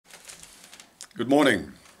Good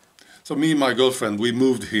morning. So me and my girlfriend, we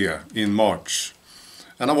moved here in March,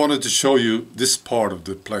 and I wanted to show you this part of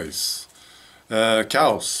the place.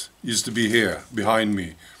 Cows used to be here behind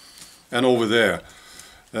me and over there.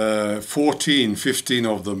 14, 15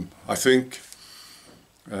 of them, I think.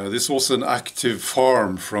 This was an active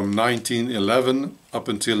farm from 1911 up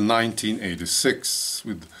until 1986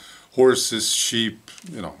 with horses, sheep,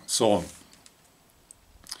 so on.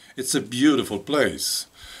 It's a beautiful place.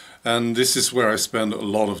 And this is where I spend a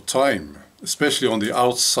lot of time, especially on the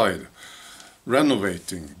outside,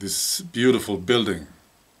 renovating this beautiful building.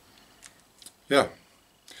 Yeah.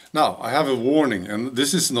 Now, I have a warning, and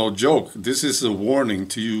this is no joke. This is a warning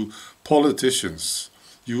to you politicians,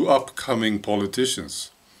 you upcoming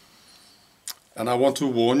politicians. And I want to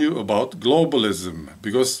warn you about globalism,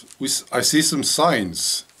 because I see some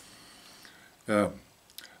signs.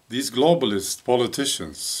 These globalist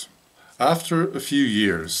politicians, after a few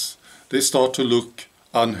years, they start to look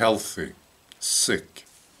unhealthy, sick.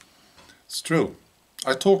 It's true.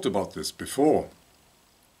 I talked about this before.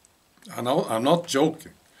 I'm not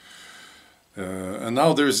joking. And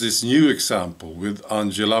now there's this new example with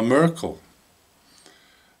Angela Merkel.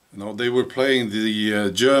 They were playing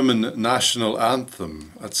the German national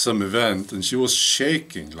anthem at some event, and she was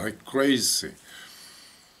shaking like crazy.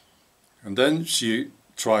 And then she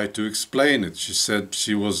tried to explain it. She said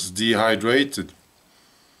she was dehydrated.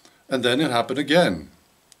 And then it happened again.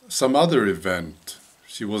 Some other event.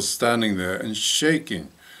 She was standing there and shaking.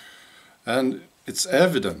 And it's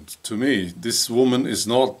evident to me this woman is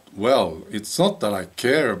not well. It's not that I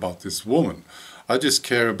care about this woman. I just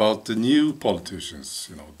care about the new politicians.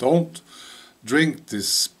 Don't drink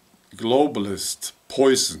this globalist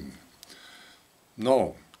poison.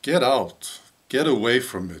 No, get out. Get away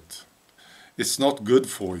from it. It's not good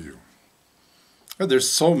for you. And there's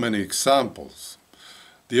so many examples.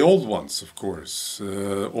 The old ones, of course,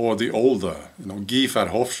 or the older, Guy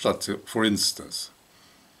Verhofstadt, for instance.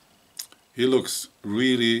 He looks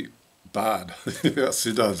really bad. Yes,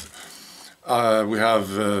 he does. We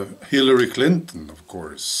have Hillary Clinton, of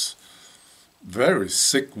course. Very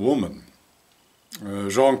sick woman.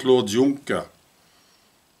 Jean-Claude Juncker,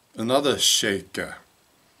 another shaker.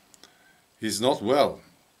 He's not well.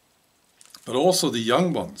 But also the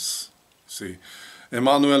young ones, see.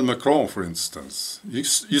 Emmanuel Macron, for instance. You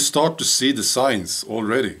start to see the signs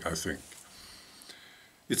already, I think.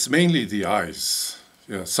 It's mainly the eyes.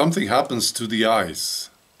 Yeah, something happens to the eyes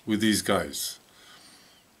with these guys.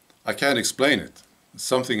 I can't explain it.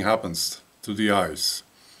 Something happens to the eyes.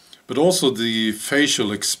 But also the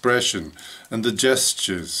facial expression and the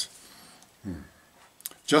gestures.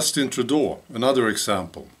 Justin Trudeau, another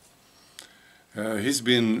example. He's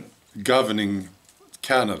been governing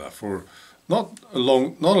Canada for not a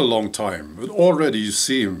long time, but already you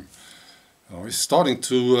see him. He's starting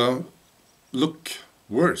to look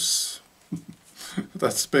worse.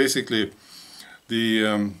 That's basically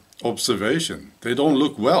the observation. They don't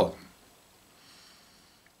look well.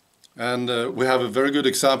 And we have a very good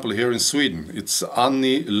example here in Sweden. It's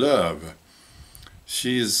Annie Lööf.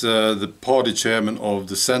 She's the party chairman of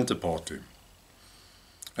the Center Party.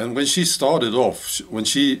 And when she started off, when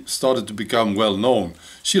she started to become well known,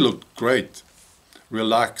 she looked great,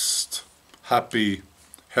 relaxed, happy,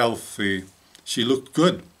 healthy. She looked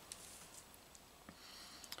good.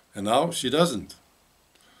 And now she doesn't.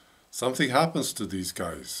 Something happens to these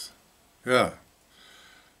guys. Yeah.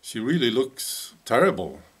 She really looks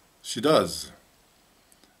terrible. She does.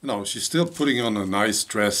 She's still putting on a nice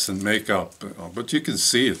dress and makeup, but you can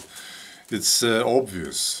see it. It's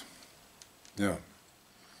obvious. Yeah.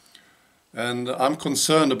 And I'm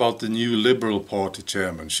concerned about the new Liberal Party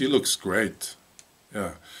chairman. She looks great.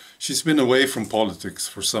 Yeah. She's been away from politics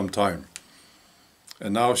for some time.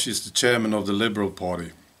 And now she's the chairman of the Liberal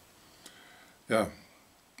Party. Yeah.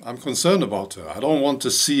 I'm concerned about her. I don't want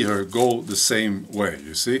to see her go the same way,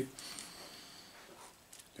 you see?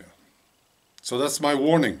 Yeah. So that's my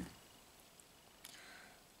warning.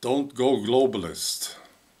 Don't go globalist.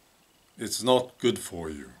 It's not good for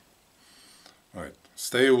you. Right.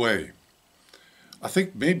 Stay away. I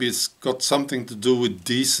think maybe it's got something to do with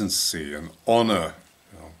decency and honor,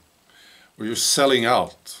 where you're selling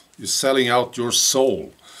out. You're selling out your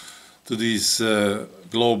soul to these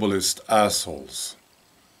globalist assholes.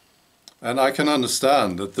 And I can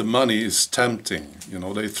understand that the money is tempting.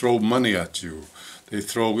 They throw money at you. They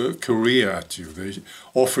throw a career at you. They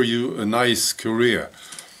offer you a nice career.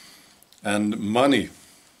 And money.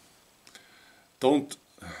 Don't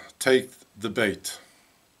take the bait.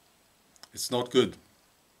 It's not good.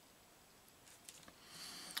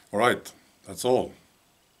 All right, that's all.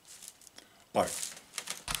 Bye.